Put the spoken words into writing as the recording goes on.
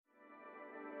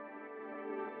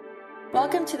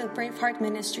Welcome to the Braveheart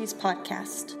Ministries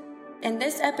podcast. In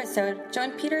this episode,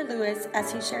 join Peter Lewis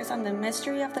as he shares on the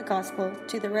mystery of the gospel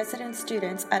to the resident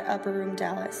students at Upper Room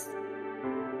Dallas.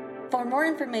 For more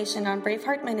information on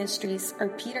Braveheart Ministries or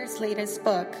Peter's latest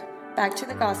book, Back to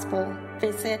the Gospel,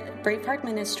 visit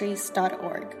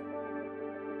braveheartministries.org.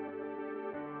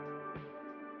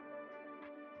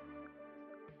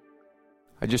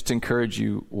 I just encourage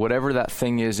you, whatever that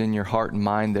thing is in your heart and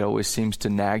mind that always seems to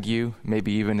nag you,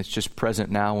 maybe even it's just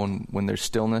present now when there's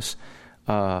stillness,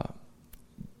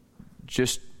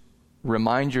 just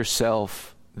remind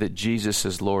yourself that Jesus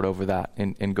is Lord over that,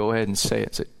 and go ahead and say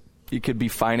it. It could be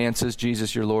finances.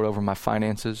 Jesus, you're Lord over my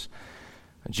finances.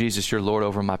 Jesus, you're Lord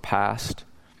over my past.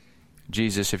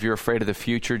 Jesus, if you're afraid of the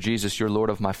future, Jesus, you're Lord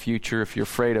of my future. If you're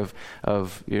afraid of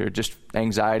just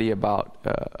anxiety about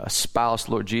a spouse,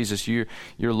 Lord Jesus, you're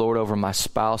Lord over my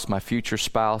spouse, my future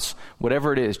spouse.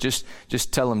 Whatever it is, just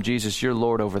tell him, Jesus, you're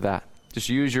Lord over that. Just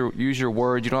use your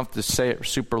word. You don't have to say it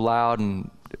super loud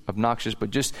and obnoxious,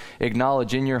 but just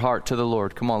acknowledge in your heart to the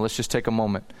Lord. Come on, let's just take a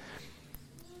moment.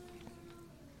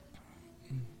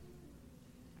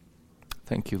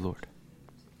 Thank you, Lord.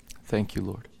 Thank you,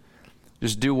 Lord.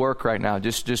 Just do work right now.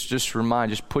 Just remind.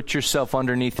 Just put yourself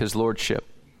underneath his lordship.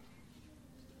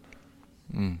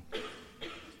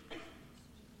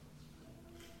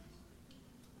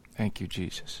 Thank you,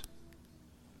 Jesus.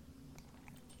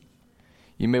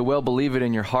 You may well believe it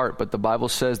in your heart, but the Bible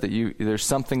says that there's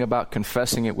something about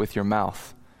confessing it with your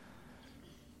mouth.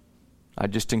 I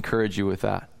just encourage you with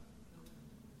that.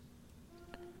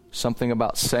 Something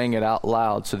about saying it out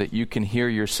loud so that you can hear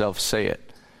yourself say it.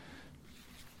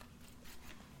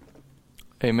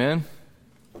 Amen?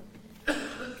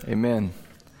 Amen.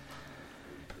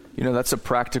 That's a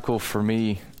practical for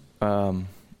me. The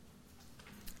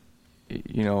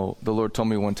Lord told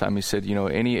me one time, he said,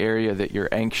 any area that you're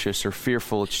anxious or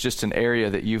fearful, it's just an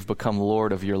area that you've become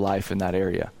Lord of your life in that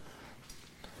area.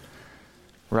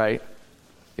 Right?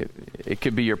 It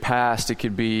could be your past. It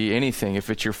could be anything.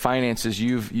 If it's your finances,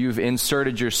 you've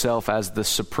inserted yourself as the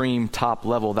supreme top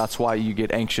level. That's why you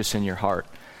get anxious in your heart.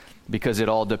 Because it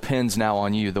all depends now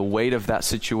on you. The weight of that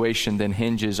situation then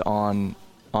hinges on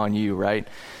you, right?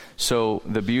 So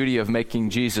the beauty of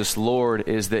making Jesus Lord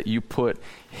is that you put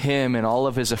him and all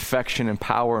of his affection and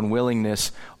power and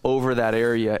willingness over that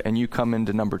area, and you come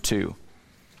into number 2.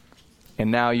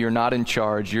 And now you're not in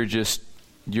charge. You're just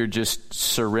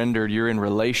surrendered. You're in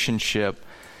relationship,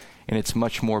 and it's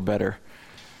much more better.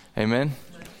 Amen?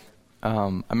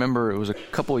 I remember it was a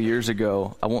couple of years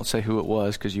ago. I won't say who it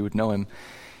was because you would know him.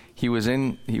 He was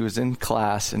in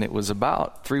class, and it was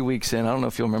about 3 weeks in. I don't know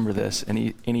if you'll remember this. And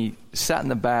he sat in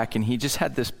the back, and he just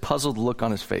had this puzzled look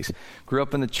on his face. Grew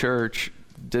up in the church,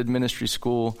 did ministry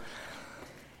school.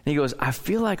 And he goes, I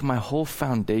feel like my whole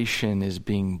foundation is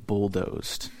being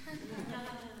bulldozed.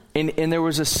 And there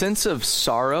was a sense of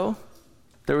sorrow.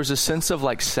 There was a sense of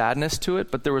sadness to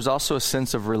it, but there was also a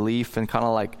sense of relief and kind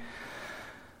of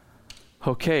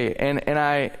okay. And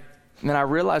I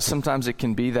realize sometimes it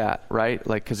can be that, right?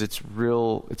 Because it's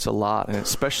a lot, and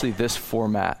especially this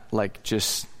format, and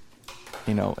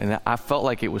I felt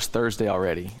like it was Thursday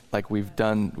already.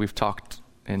 We've talked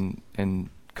and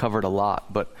covered a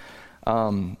lot, but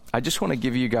I just want to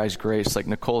give you guys grace. Like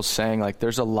Nicole's saying,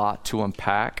 there's a lot to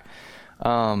unpack,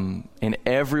 and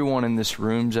everyone in this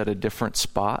room's at a different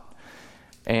spot,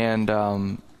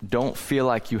 and don't feel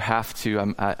like you have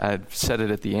to. I said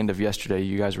it at the end of yesterday.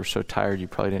 You guys were so tired, you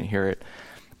probably didn't hear it.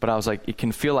 But I was like, it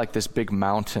can feel like this big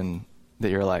mountain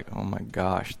that you're like, oh my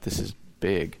gosh, this is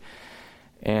big.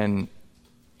 And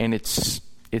it's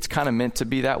kind of meant to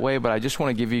be that way, but I just want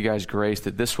to give you guys grace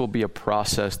that this will be a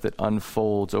process that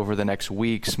unfolds over the next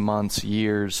weeks, months,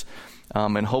 years.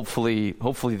 And hopefully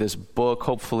this book,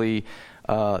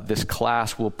 this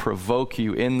class will provoke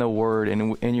you in the Word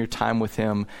and in your time with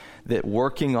Him, that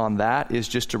working on that is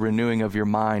just a renewing of your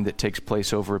mind that takes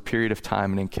place over a period of time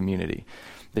and in community,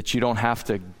 that you don't have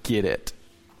to get it.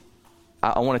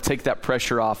 I want to take that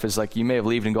pressure off. Is you may have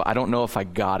left and go, I don't know if I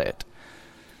got it.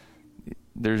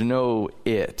 There's no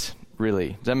it, really.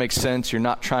 Does that make sense? You're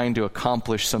not trying to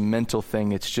accomplish some mental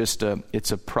thing. It's just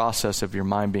it's a process of your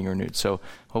mind being renewed. So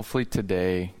hopefully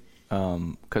today,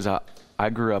 because I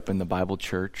grew up in the Bible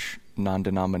church,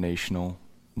 non-denominational,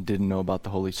 didn't know about the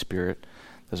Holy Spirit.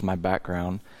 That's my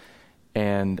background.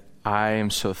 And I am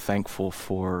so thankful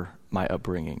for my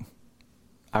upbringing.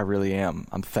 I really am.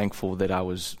 I'm thankful that I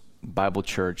was Bible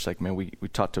church. We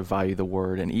taught to value the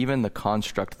Word. And even the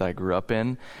construct that I grew up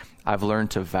in, I've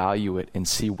learned to value it and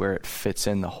see where it fits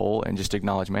in the whole, and just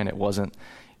acknowledge, it wasn't,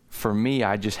 for me,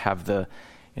 I just have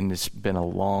and it's been a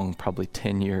long, probably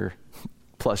 10-year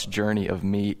plus journey of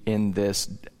me in this,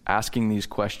 asking these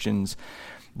questions.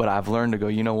 But I've learned to go,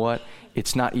 you know what?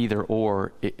 It's not either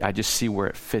or. I just see where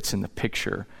it fits in the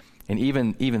picture. And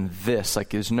even this, like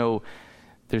there's no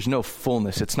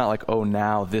fullness. It's not like, oh,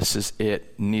 now this is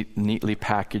it, neatly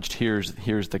packaged. Here's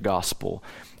the gospel.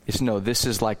 This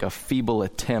is like a feeble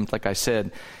attempt. Like I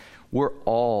said, we're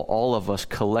all of us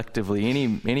collectively,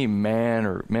 any man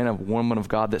or woman of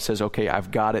God that says, okay,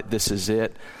 I've got it, this is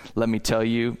it. Let me tell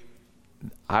you,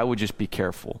 I would just be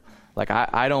careful. Like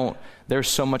I don't, there's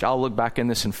so much, I'll look back in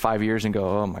this in 5 years and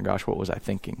go, oh my gosh, what was I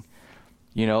thinking?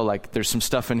 Like there's some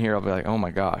stuff in here, I'll be like, oh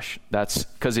my gosh, that's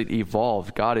because it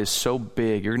evolved. God is so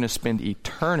big. You're going to spend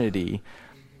eternity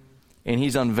and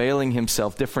he's unveiling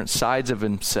himself, different sides of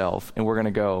himself. And we're going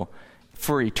to go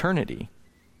for eternity.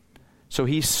 So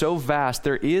he's so vast,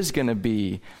 there is going to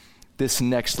be this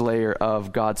next layer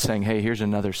of God saying, hey, here's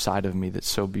another side of me that's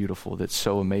so beautiful, that's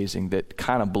so amazing, that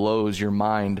kind of blows your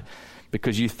mind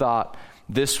because you thought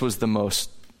this was the most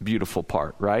beautiful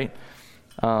part, right?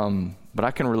 But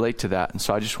I can relate to that. And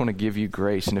so I just want to give you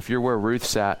grace. And if you're where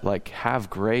Ruth's at, like, have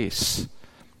grace.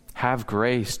 Have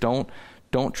grace. Don't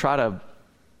try to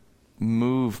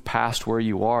move past where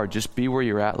you are. Just be where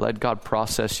you're at. Let God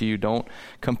process you. Don't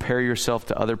compare yourself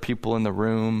to other people in the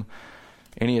room.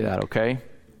 Any of that, okay?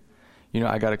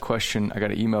 I got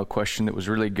an email question that was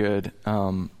really good.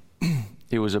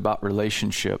 It was about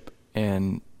relationship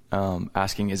and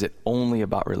asking, is it only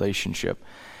about relationship?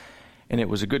 And it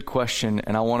was a good question,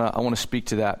 and I want to speak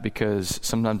to that because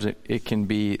sometimes it can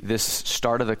be, this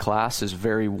start of the class is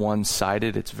very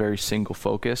one-sided. It's very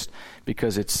single-focused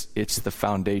because it's the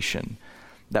foundation.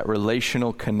 That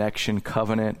relational connection,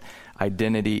 covenant,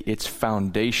 identity, it's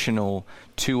foundational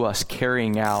to us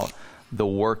carrying out the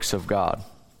works of God.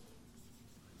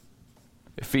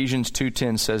 Ephesians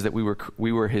 2:10 says that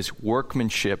we were his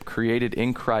workmanship, created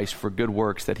in Christ for good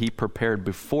works that he prepared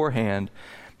beforehand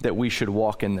that we should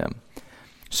walk in them.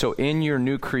 So in your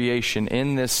new creation,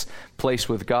 in this place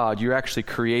with God, you're actually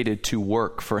created to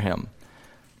work for him.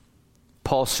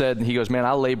 Paul said, and he goes, man,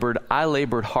 I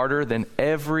labored harder than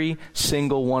every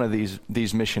single one of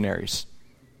these missionaries.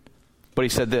 But he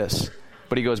said this,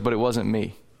 but he goes, but it wasn't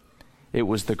me. It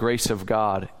was the grace of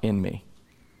God in me.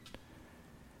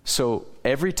 So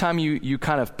every time you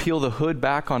kind of peel the hood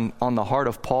back on the heart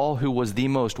of Paul, who was the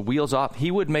most wheels off, we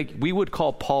would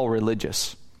call Paul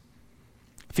religious.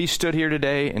 If he stood here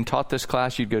today and taught this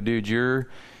class, you'd go, dude,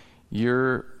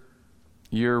 you're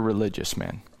religious,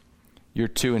 man. You're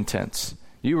too intense.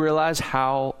 You realize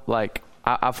how,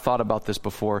 I've thought about this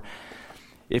before.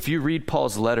 If you read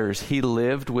Paul's letters, he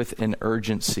lived with an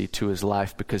urgency to his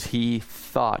life because he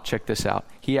thought, check this out,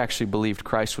 he actually believed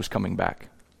Christ was coming back.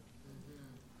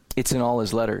 It's in all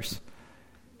his letters.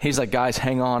 He's like, guys,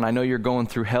 hang on. I know you're going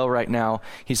through hell right now.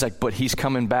 He's like, but he's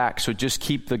coming back. So just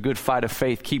keep the good fight of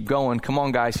faith. Keep going. Come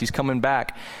on, guys. He's coming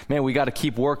back. Man, we got to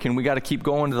keep working. We got to keep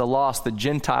going to the lost, the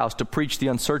Gentiles, to preach the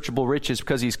unsearchable riches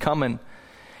because he's coming.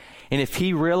 And if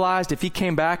he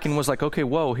came back and was like, okay,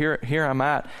 whoa, here I'm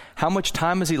at. How much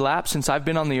time has elapsed since I've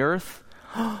been on the earth?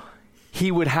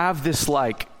 He would have this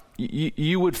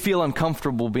you would feel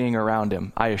uncomfortable being around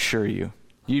him, I assure you.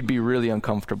 You'd be really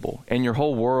uncomfortable. And your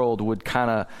whole world would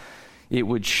it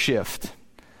would shift.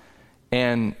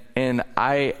 And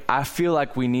I feel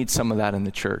like we need some of that in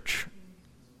the church.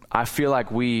 I feel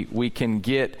like we can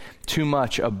get too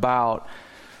much about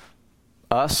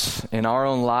us in our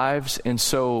own lives. And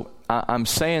so I'm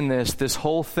saying this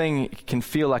whole thing can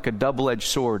feel like a double-edged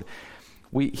sword.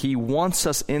 He wants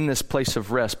us in this place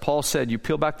of rest. Paul said, you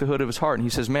peel back the hood of his heart, and he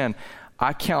says, man,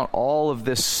 I count all of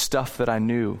this stuff that I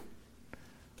knew.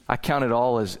 I count it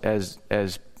all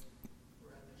as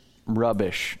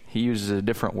rubbish. He uses a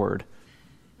different word.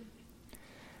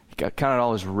 I count it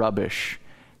all as rubbish.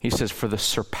 He says, for the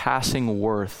surpassing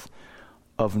worth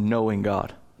of knowing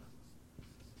God.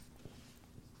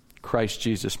 Christ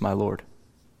Jesus, my Lord.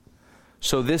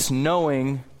 So this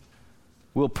knowing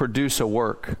will produce a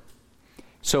work.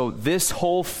 So this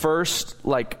whole first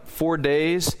 4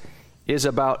 days is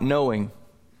about knowing.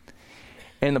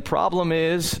 And the problem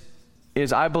is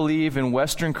I believe in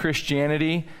Western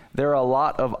Christianity, there are a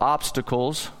lot of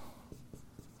obstacles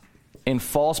and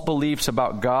false beliefs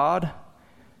about God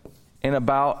and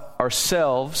about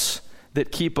ourselves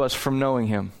that keep us from knowing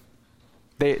him.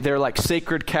 They're like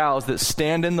sacred cows that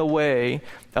stand in the way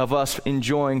of us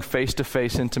enjoying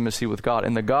face-to-face intimacy with God.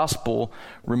 And the gospel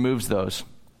removes those.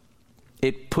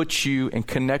 It puts you and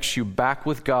connects you back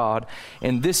with God.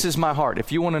 And this is my heart.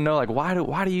 If you want to know,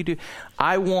 why do you do?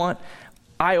 I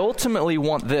ultimately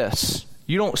want this.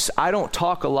 I don't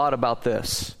talk a lot about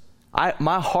this.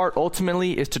 My heart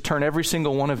ultimately is to turn every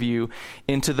single one of you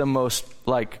into the most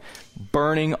like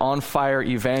burning on fire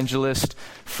evangelist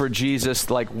for Jesus,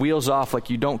 like wheels off, like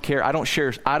you don't care.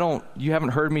 You haven't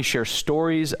heard me share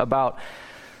stories about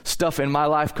stuff in my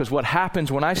life, because what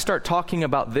happens when I start talking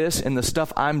about this and the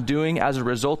stuff I'm doing as a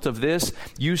result of this,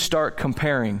 you start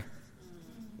comparing.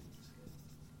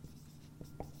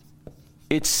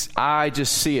 I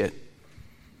just see it.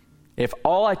 If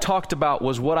all I talked about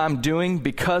was what I'm doing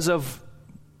because of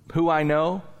who I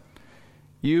know,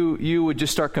 you would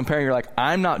just start comparing. You're like,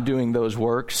 I'm not doing those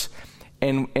works.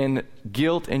 And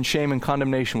guilt and shame and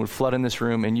condemnation would flood in this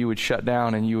room, and you would shut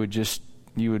down, and you would.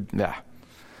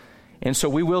 And so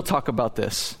we will talk about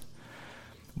this.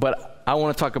 But I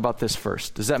want to talk about this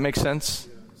first. Does that make sense?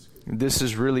 This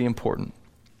is really important.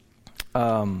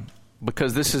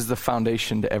 Because this is the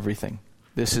foundation to everything.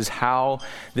 This is how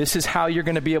you're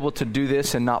going to be able to do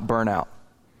this and not burn out.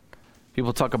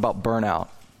 People talk about burnout.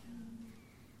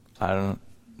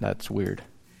 That's weird,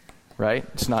 right?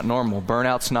 It's not normal.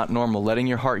 Burnout's not normal. Letting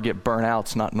your heart get burnt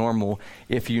out's not normal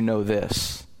if you know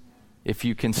this, if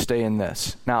you can stay in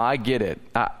this. Now, I get it.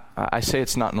 I say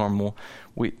it's not normal.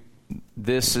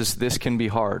 This can be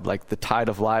hard. Like the tide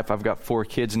of life. I've got 4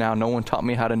 kids now. No one taught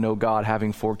me how to know God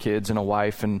having 4 kids and a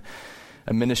wife and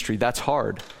a ministry. That's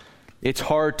hard. It's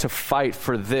hard to fight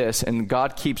for this, and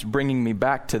God keeps bringing me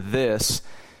back to this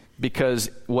because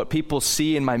what people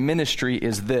see in my ministry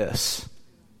is this.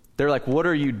 They're like, what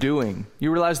are you doing?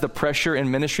 You realize the pressure in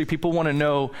ministry? People want to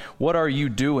know, what are you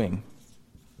doing?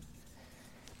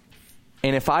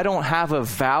 And if I don't have a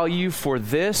value for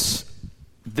this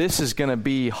is going to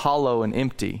be hollow and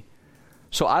empty.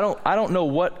 So I don't know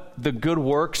what the good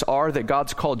works are that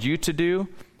God's called you to do.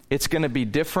 It's going to be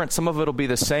different. Some of it will be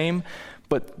the same.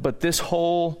 But this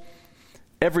whole,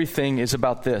 everything is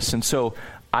about this. And so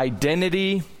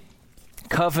identity,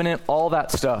 covenant, all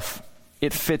that stuff,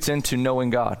 it fits into knowing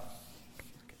God.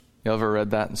 You ever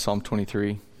read that in Psalm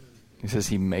 23? He says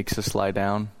he makes us lie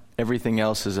down. Everything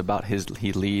else is about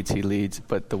he leads.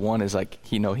 But the one is like,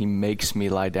 he makes me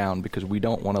lie down, because we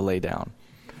don't want to lay down.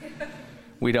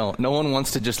 We don't. No one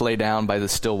wants to just lay down by the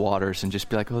still waters and just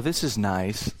be like, oh, this is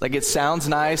nice. Like it sounds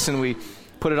nice, and we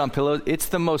put it on pillows. It's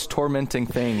the most tormenting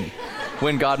thing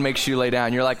when God makes you lay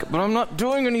down. You're like, but I'm not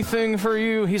doing anything for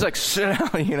you. He's like, sit down,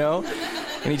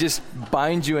 and he just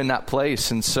binds you in that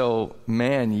place. And so,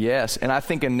 man, yes. And I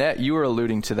think, Annette, you were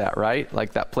alluding to that, right?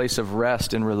 Like that place of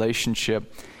rest and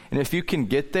relationship. And if you can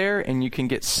get there and you can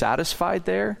get satisfied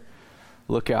there,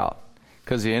 look out.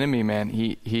 Because the enemy, man,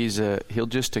 he'll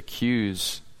just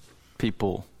accuse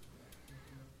people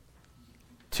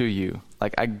to you.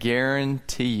 Like I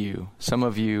guarantee you, some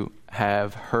of you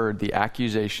have heard the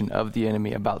accusation of the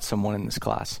enemy about someone in this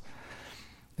class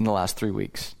in the last 3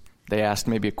 weeks. They asked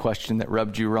maybe a question that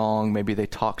rubbed you wrong. Maybe they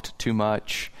talked too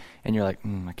much, and you're like,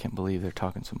 I can't believe they're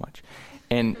talking so much.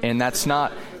 And that's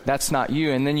not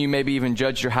you. And then you maybe even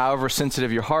judge however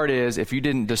sensitive your heart is. If you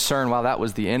didn't discern, wow, that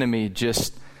was the enemy,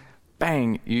 just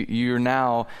bang, you're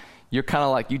kind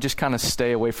of like, you just kind of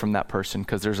stay away from that person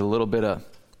because there's a little bit of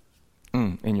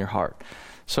in your heart.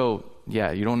 So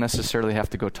yeah, you don't necessarily have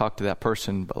to go talk to that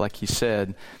person, but like he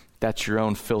said, that's your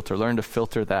own filter. Learn to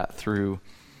filter that through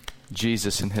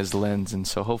Jesus and his lens. And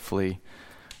so hopefully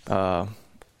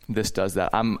this does that.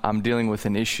 I'm dealing with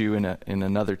an issue in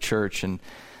another church, and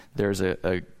there's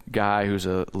a guy who's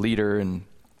a leader,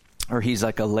 or he's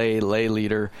like a lay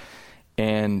leader,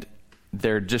 and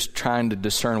they're just trying to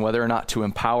discern whether or not to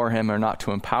empower him or not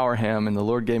to empower him. And the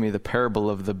Lord gave me the parable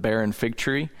of the barren fig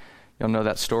tree. You'll know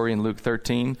that story in Luke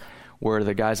 13, where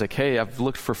the guy's like, hey, I've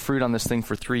looked for fruit on this thing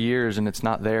for 3 years and it's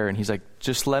not there. And he's like,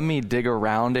 just let me dig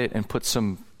around it and put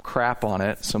some crap on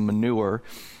it, some manure,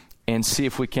 and see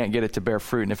if we can't get it to bear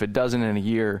fruit. And if it doesn't in a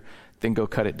year, then go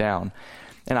cut it down.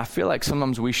 And I feel like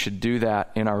sometimes we should do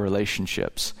that in our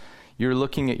relationships. You're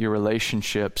looking at your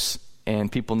relationships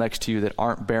and people next to you that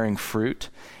aren't bearing fruit,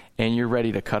 and you're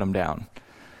ready to cut them down.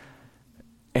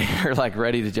 And you're like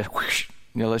ready to just whoosh,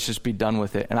 let's just be done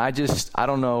with it. And I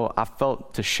don't know, I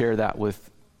felt to share that with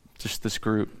just this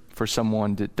group for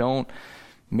someone that don't,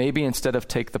 maybe instead of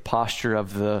take the posture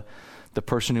of the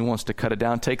person who wants to cut it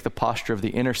down, take the posture of the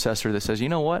intercessor that says, you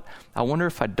know what, I wonder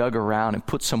if I dug around and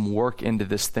put some work into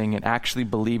this thing and actually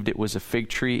believed it was a fig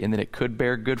tree and that it could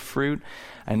bear good fruit,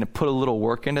 and to put a little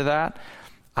work into that.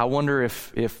 I wonder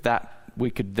if that we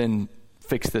could then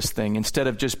fix this thing, instead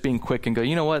of just being quick and go,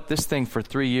 you know what, this thing for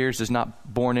 3 years has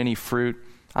not borne any fruit.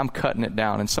 I'm cutting it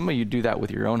down. And some of you do that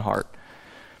with your own heart.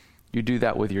 You do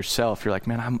that with yourself. You're like,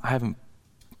 man, I haven't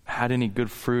had any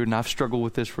good fruit, and I've struggled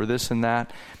with this for this and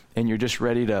that. And you're just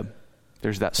ready to,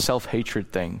 there's that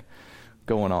self-hatred thing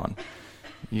going on.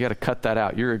 You got to cut that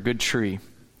out. You're a good tree,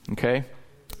 okay?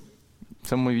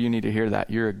 Some of you need to hear that.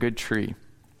 You're a good tree,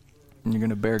 and you're going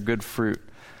to bear good fruit.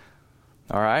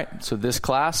 All right? So this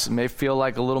class may feel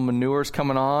like a little manure's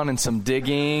coming on and some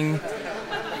digging,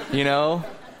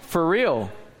 for real.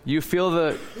 You feel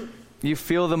the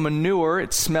manure.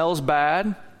 It smells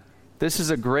bad. This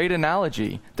is a great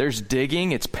analogy. There's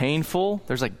digging. It's painful.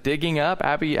 There's like digging up.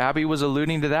 Abby was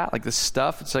alluding to that, like this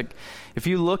stuff. It's like if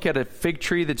you look at a fig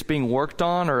tree that's being worked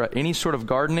on or any sort of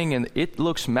gardening, and it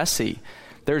looks messy.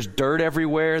 There's dirt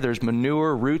everywhere. There's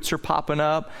manure. Roots are popping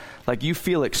up. Like you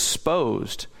feel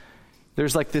exposed.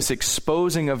 There's like this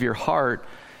exposing of your heart,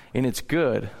 and it's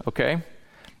good, okay?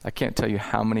 I can't tell you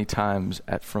how many times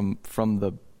from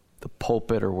the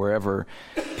pulpit or wherever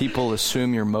people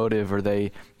assume your motive or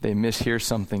they mishear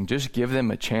something. Just give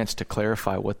them a chance to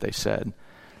clarify what they said,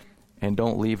 and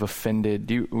don't leave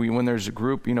offended. When there's a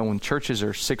group, when churches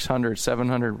are 600,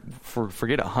 700,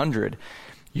 forget 100,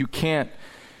 you can't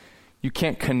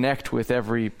connect with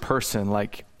every person.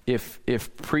 Like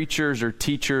if preachers or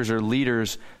teachers or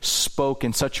leaders spoke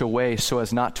in such a way so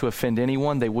as not to offend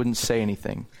anyone, they wouldn't say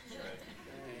anything.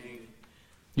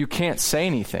 You can't say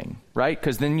anything, right?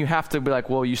 Because then you have to be like,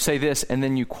 well, you say this, and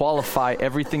then you qualify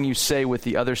everything you say with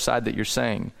the other side that you're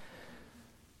saying.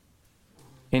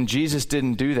 And Jesus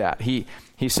didn't do that. He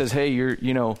says, hey,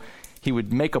 he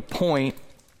would make a point,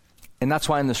 and that's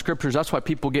why in the scriptures, that's why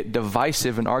people get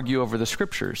divisive and argue over the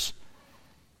scriptures.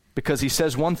 Because he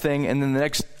says one thing, and then the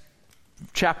next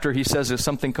chapter he says is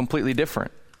something completely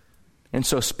different. And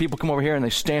so people come over here and they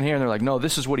stand here and they're like, no,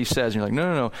 this is what he says. And you're like,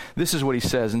 no, this is what he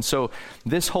says. And so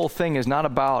this whole thing is not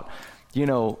about,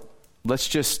 let's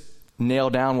just nail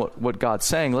down what God's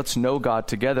saying. Let's know God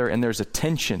together. And there's a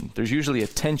tension. There's usually a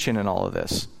tension in all of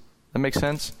this. That makes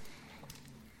sense?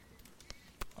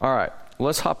 All right,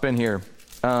 let's hop in here.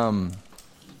 I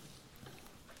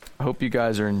hope you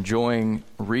guys are enjoying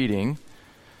reading.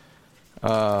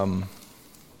 We're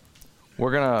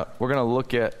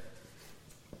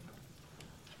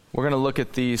gonna look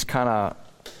at these kind of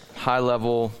high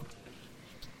level.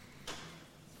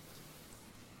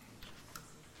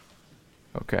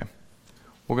 Okay,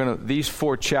 these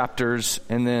 4 chapters,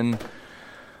 and then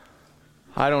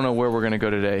I don't know where we're gonna go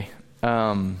today.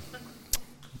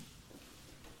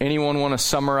 Anyone want to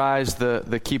summarize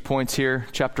the key points here?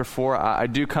 Chapter 4. I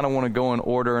do kind of want to go in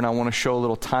order, and I want to show a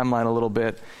little timeline a little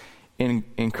bit.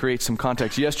 And create some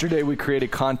context. Yesterday we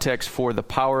created context for the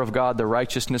power of God, the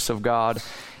righteousness of God,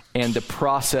 and the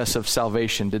process of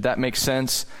salvation. Did that make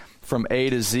sense from A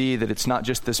to Z, that it's not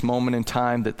just this moment in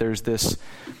time, that there's this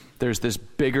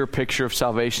bigger picture of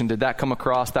salvation? Did that come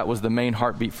across? That was the main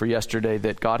heartbeat for yesterday,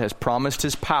 that God has promised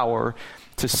his power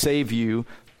to save you,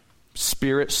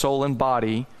 spirit, soul, and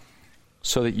body,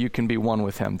 so that you can be one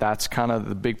with him. That's kind of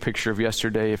the big picture of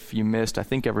yesterday. If you missed, I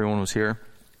think everyone was here.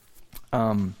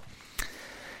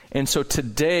 And so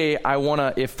today, I want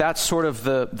to, if that's sort of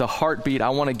the heartbeat, I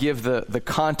want to give the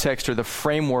context or the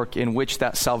framework in which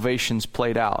that salvation's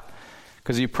played out.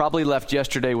 Because you probably left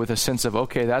yesterday with a sense of,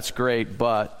 okay, that's great,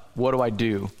 but what do I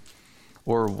do?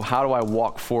 Or how do I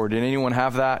walk forward? Did anyone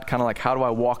have that? Kind of like, how do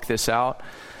I walk this out?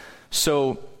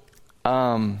 So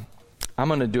I'm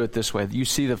going to do it this way. You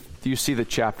see the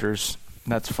chapters.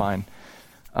 That's fine.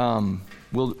 We're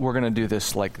going to do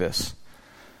this like this.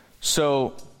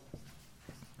 So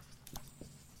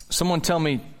someone tell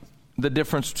me the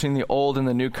difference between the old and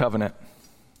the new covenant.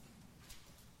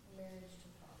 Marriage to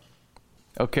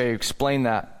father. Okay, explain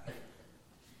that.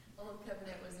 Old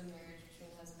covenant was a marriage between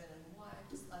husband and wife,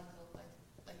 just like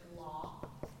law.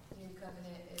 New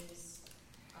covenant is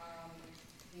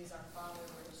he is our father,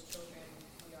 we're his children,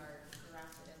 we are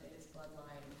grafted into his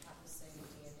bloodline, have the same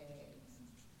DNA.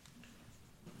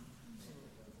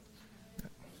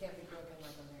 It can't be broken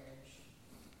like a marriage.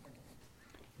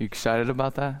 You excited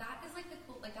about that? That is like the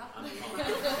cool, honestly,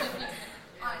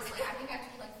 I think I've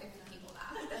told like 50 people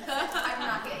that. I'm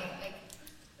not kidding.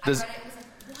 I read it and was like,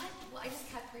 what? Well, I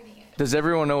just kept reading it. Does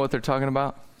everyone know what they're talking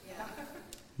about? Yeah.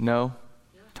 No?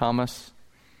 Thomas?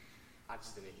 I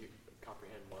just didn't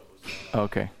comprehend what was going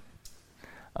Okay.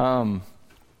 on.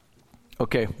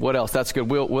 Okay, what else? That's good.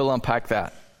 We'll unpack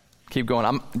that. Keep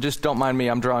going. Just don't mind me.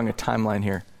 I'm drawing a timeline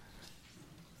here.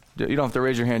 You don't have to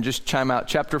raise your hand. Just chime out.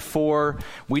 Chapter 4.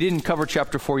 We didn't cover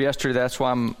chapter 4 yesterday. That's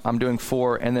why I'm doing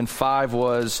 4. And then 5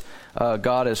 was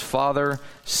God as Father.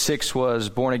 6 was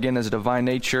born again as a divine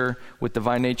nature, with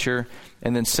divine nature.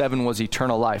 And then 7 was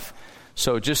eternal life.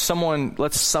 So just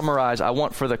let's summarize. I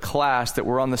want for the class that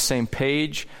we're on the same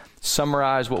page.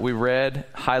 Summarize what we read,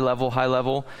 high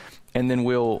level, and then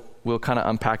we'll kind of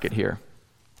unpack it here.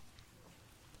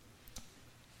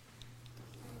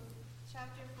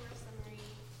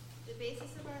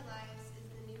 our lives is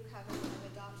the new covenant of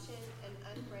adoption, an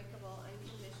unbreakable,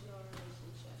 unconditional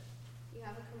relationship. You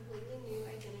have a completely new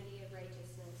identity of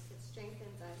righteousness that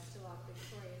strengthens us to walk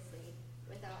victoriously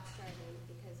without striving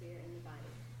because we are in the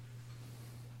body.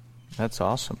 That's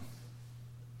awesome.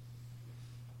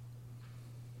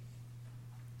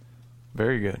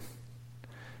 Very good.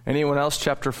 Anyone else?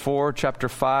 Chapter 4, chapter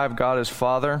 5, God is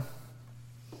Father.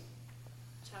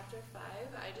 Chapter 5,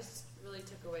 I just really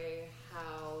took away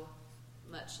how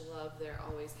much love there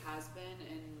always has been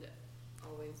and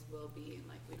always will be, and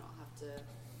like we don't have to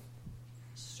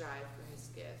strive for his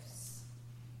gifts.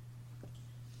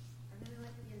 I really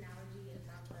like the analogy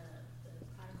about the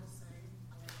prodigal son.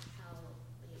 I like how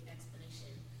the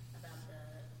explanation about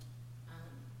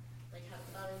like how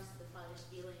the father's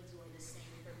feelings were the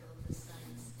same for both the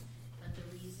sons, but the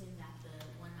reason that the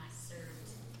one that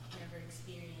served never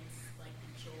experienced like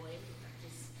the joy of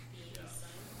just being a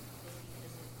son was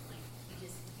because of, like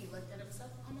he looked at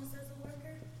himself almost as a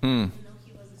worker, even though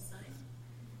he was a son,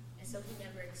 and so he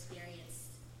never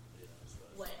experienced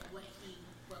what was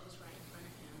right in front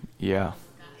of him. Yeah.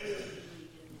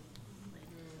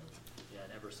 Yeah,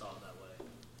 I never saw it that way.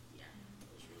 Yeah.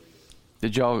 It was really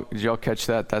good. Did y'all catch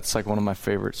that? That's like one of my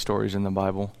favorite stories in the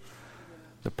Bible.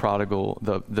 The prodigal,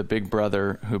 the big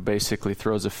brother who basically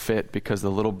throws a fit because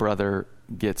the little brother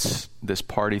gets this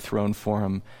party thrown for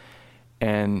him.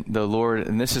 And the Lord,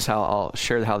 and this is how I'll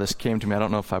share how this came to me. I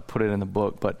don't know if I put it in the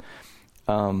book, but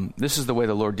this is the way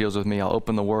the Lord deals with me. I'll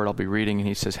open the Word, I'll be reading, and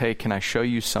He says, "Hey, can I show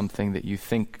you something that you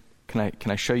think? Can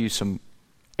I show you some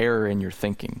error in your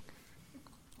thinking?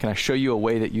 Can I show you a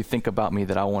way that you think about me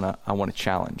that I want to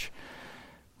challenge?"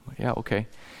 I'm like, yeah, okay.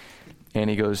 And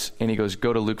he goes,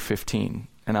 go to Luke 15.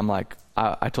 And I'm like,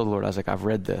 I told the Lord, I was like, I've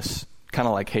read this. Kind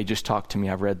of like, hey, just talk to me.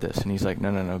 I've read this. And he's like,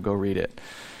 no, go read it.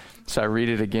 So I read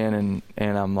it again,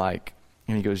 and I'm like,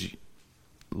 and he goes,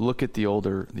 look at the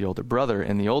older brother.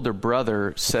 And the older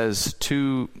brother says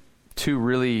two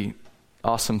really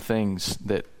awesome things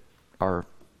that are,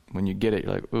 when you get it,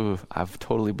 you're like, ooh, I've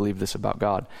totally believed this about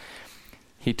God.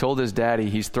 He told his daddy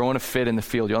he's throwing a fit in the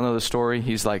field. Y'all know the story?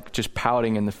 He's like just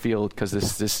pouting in the field because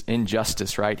this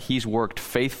injustice, right? He's worked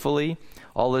faithfully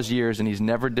all his years, and he's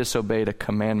never disobeyed a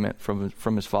commandment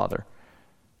from his father.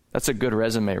 That's a good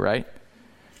resume, right?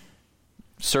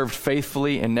 Served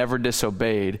faithfully and never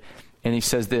disobeyed. And he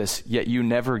says this, yet you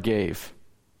never gave.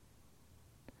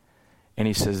 And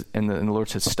he says, and the Lord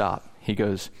said, stop. He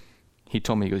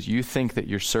told me, you think that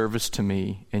your service to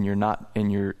me and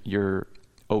your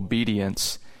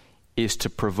obedience is to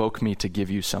provoke me to give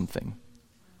you something.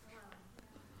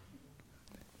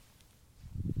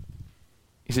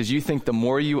 He says, you think the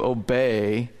more you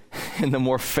obey and the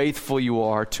more faithful you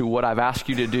are to what I've asked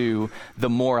you to do, the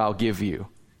more I'll give you.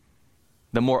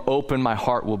 The more open my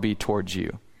heart will be towards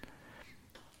you.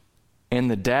 And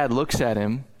the dad looks at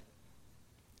him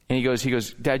and he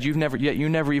goes, Dad, you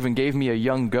never even gave me a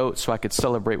young goat so I could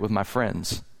celebrate with my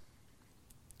friends.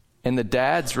 And the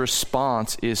dad's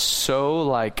response is so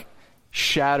like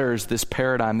shatters this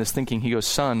paradigm, this thinking. He goes,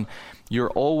 son, you're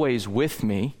always with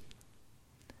me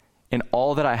and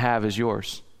all that I have is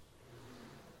yours.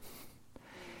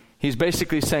 He's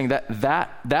basically saying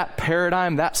that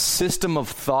paradigm, that system of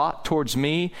thought towards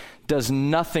me does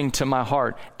nothing to my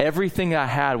heart. Everything I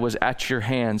had was at your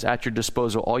hands, at your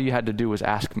disposal. All you had to do was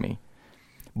ask me.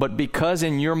 But because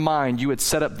in your mind you had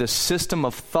set up this system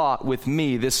of thought with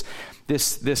me, this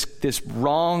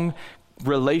wrong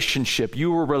relationship,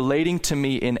 you were relating to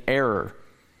me in error.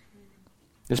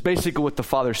 That's basically what the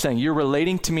Father's saying. You're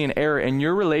relating to me in error, and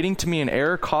your relating to me in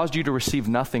error caused you to receive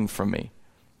nothing from me.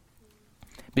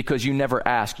 Because you never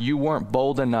asked. You weren't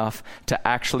bold enough to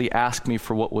actually ask me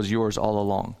for what was yours all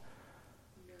along.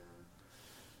 Yeah.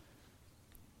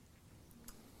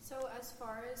 So as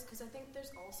far as, because I think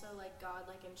there's also like God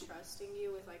like entrusting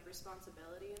you with like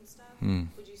responsibility and stuff.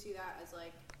 Would you see that as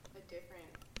like a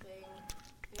different thing?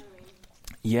 You know what I mean?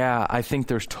 Yeah, I think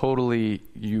there's totally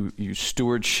you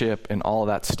stewardship and all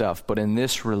that stuff. But in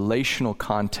this relational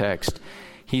context,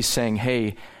 he's saying,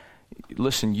 hey,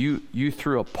 listen, you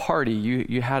threw a party,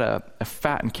 you had a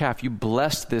fattened calf, you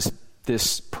blessed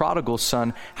this prodigal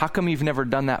son. How come you've never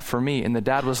done that for me? And the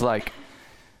dad was like,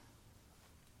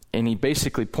 and he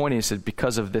basically pointed and said,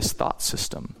 because of this thought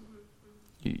system.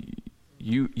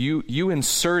 You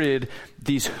inserted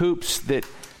these hoops that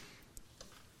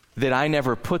I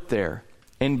never put there.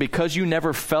 And because you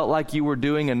never felt like you were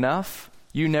doing enough,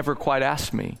 you never quite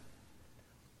asked me.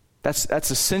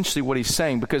 That's essentially what he's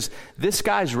saying, because this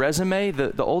guy's resume,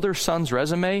 the older son's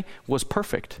resume, was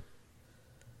perfect.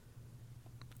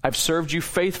 I've served you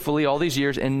faithfully all these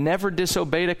years and never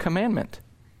disobeyed a commandment.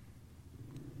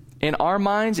 In our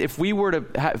minds, if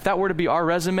that were to be our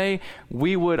resume,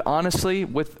 we would honestly,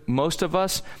 with most of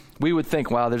us, we would think,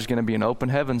 wow, there's going to be an open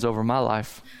heavens over my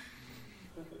life.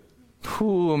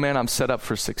 Ooh, man, I'm set up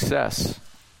for success.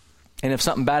 And if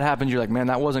something bad happens, you're like, man,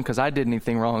 that wasn't because I did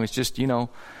anything wrong. It's just,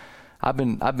 I've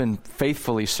been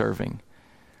faithfully serving.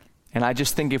 And I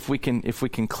just think if we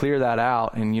can clear that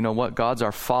out, and you know what, God's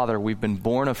our Father, we've been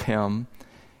born of Him,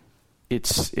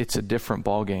 it's a different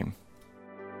ballgame.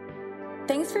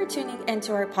 Thanks for tuning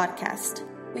into our podcast.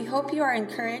 We hope you are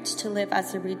encouraged to live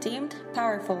as a redeemed,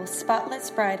 powerful, spotless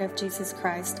bride of Jesus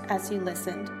Christ as you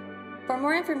listened. For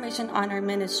more information on our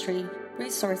ministry,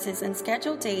 resources, and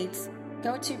scheduled dates,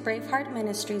 go to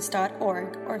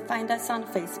braveheartministries.org or find us on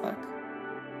Facebook.